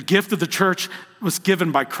 The gift of the church was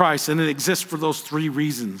given by Christ, and it exists for those three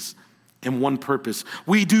reasons and one purpose.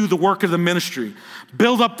 We do the work of the ministry,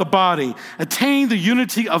 build up the body, attain the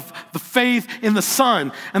unity of the faith in the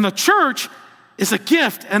Son. And the church is a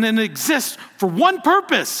gift, and it exists for one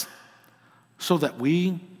purpose, so that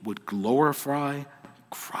we would glorify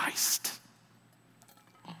Christ.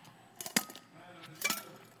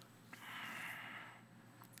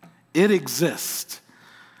 It exists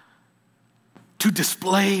to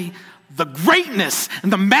display the greatness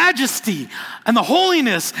and the majesty and the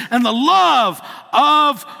holiness and the love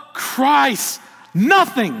of Christ.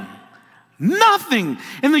 Nothing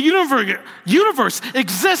in the universe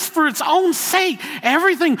exists for its own sake.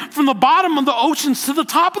 Everything from the bottom of the oceans to the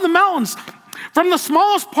top of the mountains, from the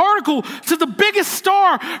smallest particle to the biggest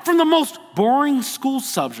star, from the most boring school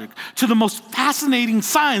subject to the most fascinating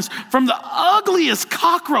science, from the ugliest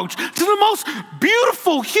cockroach to the most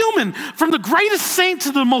beautiful human, from the greatest saint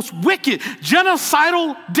to the most wicked,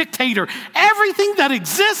 genocidal dictator. Everything that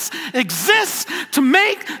exists to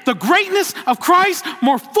make the greatness of Christ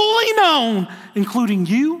more fully known, including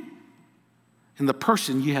you and the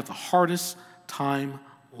person you have the hardest time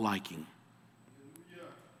liking.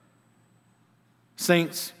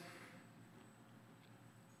 Saints,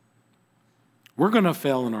 we're going to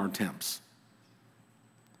fail in our attempts.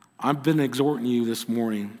 I've been exhorting you this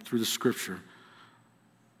morning through the scripture.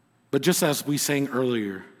 But just as we sang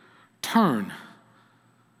earlier, turn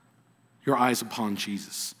your eyes upon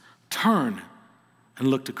Jesus. Turn and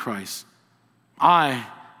look to Christ. I,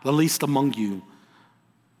 the least among you,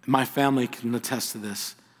 my family can attest to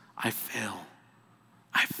this. I fail.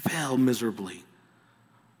 I fail miserably.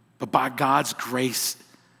 But by God's grace,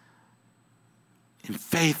 in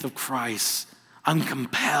faith of Christ, I'm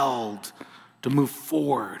compelled to move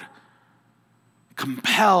forward,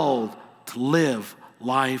 compelled to live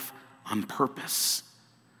life on purpose.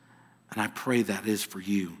 And I pray that is for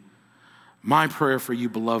you. My prayer for you,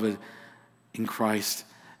 beloved, in Christ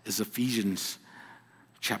is Ephesians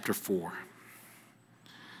chapter 4,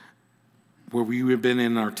 where we have been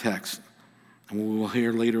in our text, and we will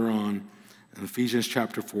hear later on in Ephesians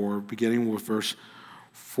chapter 4, beginning with verse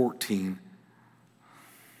 14.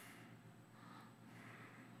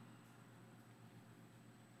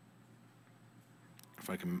 If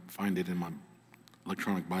I can find it in my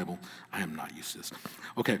electronic Bible. I am not used to this.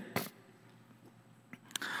 Okay.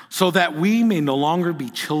 So that we may no longer be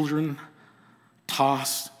children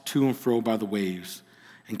tossed to and fro by the waves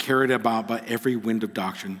and carried about by every wind of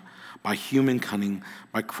doctrine, by human cunning,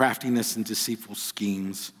 by craftiness and deceitful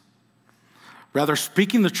schemes. Rather,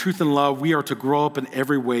 speaking the truth in love, we are to grow up in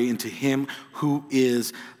every way into him who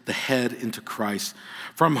is the head, into Christ,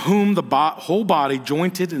 from whom the whole body,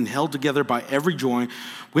 jointed and held together by every joint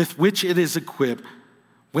with which it is equipped,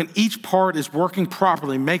 when each part is working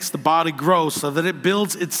properly, makes the body grow so that it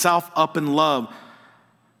builds itself up in love.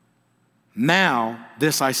 Now,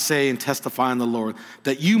 this I say and testify in the Lord,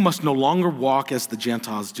 that you must no longer walk as the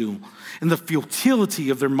Gentiles do, in the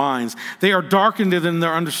futility of their minds. They are darkened in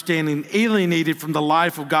their understanding, alienated from the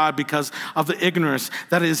life of God because of the ignorance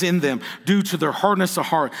that is in them, due to their hardness of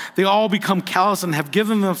heart. They all become callous and have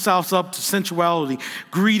given themselves up to sensuality,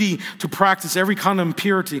 greedy to practice every kind of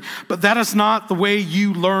impurity. But that is not the way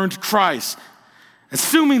you learned Christ.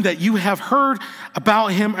 Assuming that you have heard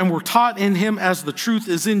about him and were taught in him as the truth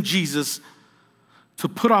is in Jesus, to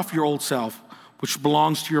put off your old self, which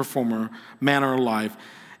belongs to your former manner of life,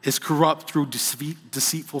 is corrupt through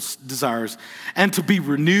deceitful desires, and to be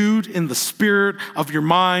renewed in the spirit of your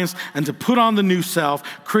minds, and to put on the new self,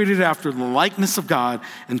 created after the likeness of God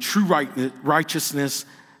in true righteousness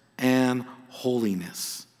and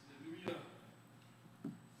holiness.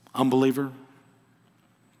 Unbeliever,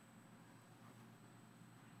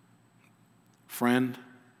 friend,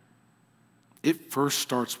 it first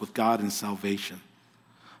starts with God in salvation,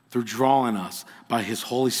 through drawing us by his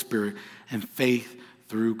Holy Spirit and faith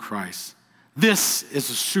through Christ. This is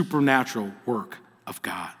a supernatural work of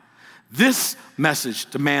God. This message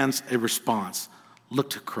demands a response. Look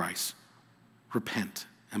to Christ, repent,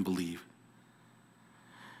 and believe.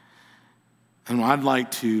 And I'd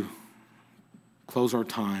like to close our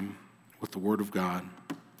time with the Word of God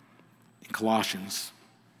in Colossians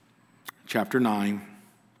chapter 9,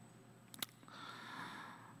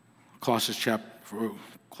 Colossians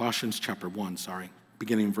chapter 1,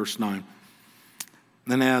 beginning in verse 9.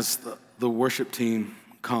 Then as the worship team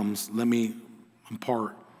comes, let me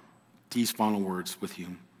impart these final words with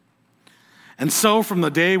you. And so from the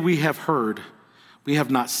day we have heard, we have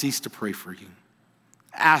not ceased to pray for you,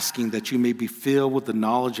 asking that you may be filled with the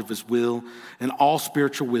knowledge of his will and all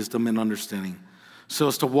spiritual wisdom and understanding, so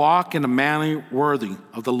as to walk in a manner worthy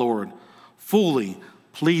of the Lord, fully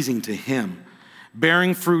pleasing to him,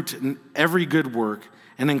 bearing fruit in every good work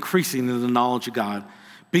and increasing in the knowledge of God,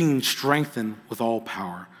 being strengthened with all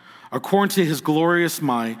power, according to his glorious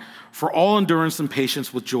might, for all endurance and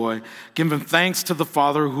patience with joy, giving thanks to the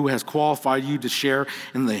Father who has qualified you to share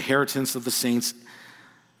in the inheritance of the saints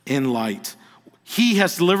in light. He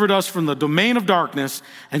has delivered us from the domain of darkness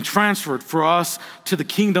and transferred for us to the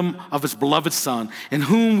kingdom of his beloved Son, in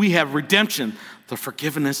whom we have redemption, the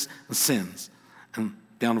forgiveness of sins. And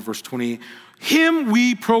down to verse 28. Him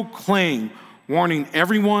we proclaim, warning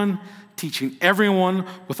everyone, teaching everyone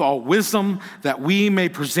with all wisdom, that we may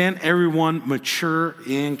present everyone mature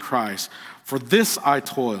in Christ. For this I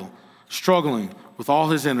toil, struggling with all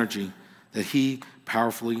his energy, that he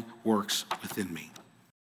powerfully works within me.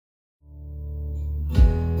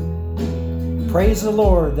 Praise the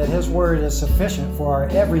Lord that his word is sufficient for our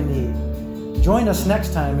every need. Join us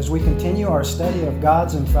next time as we continue our study of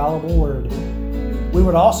God's infallible word. We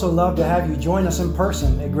would also love to have you join us in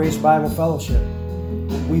person at Grace Bible Fellowship.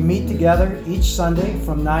 We meet together each Sunday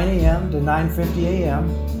from 9 a.m. to 9:50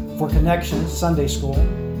 a.m. for Connections Sunday School,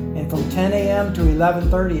 and from 10 a.m. to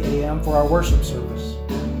 11:30 a.m. for our worship service.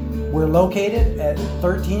 We're located at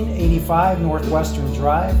 1385 Northwestern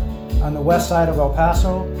Drive on the west side of El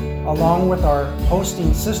Paso, along with our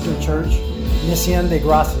hosting sister church, Misión de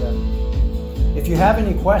Gracia. If you have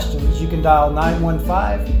any questions, you can dial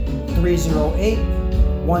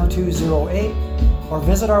 915-308-1208 or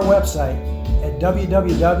visit our website at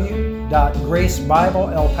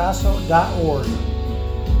www.gracebibleelpaso.org.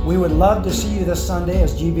 We would love to see you this Sunday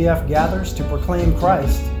as GBF gathers to proclaim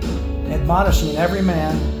Christ, admonishing every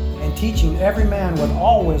man and teaching every man with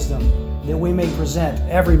all wisdom, that we may present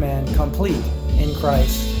every man complete in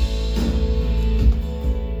Christ.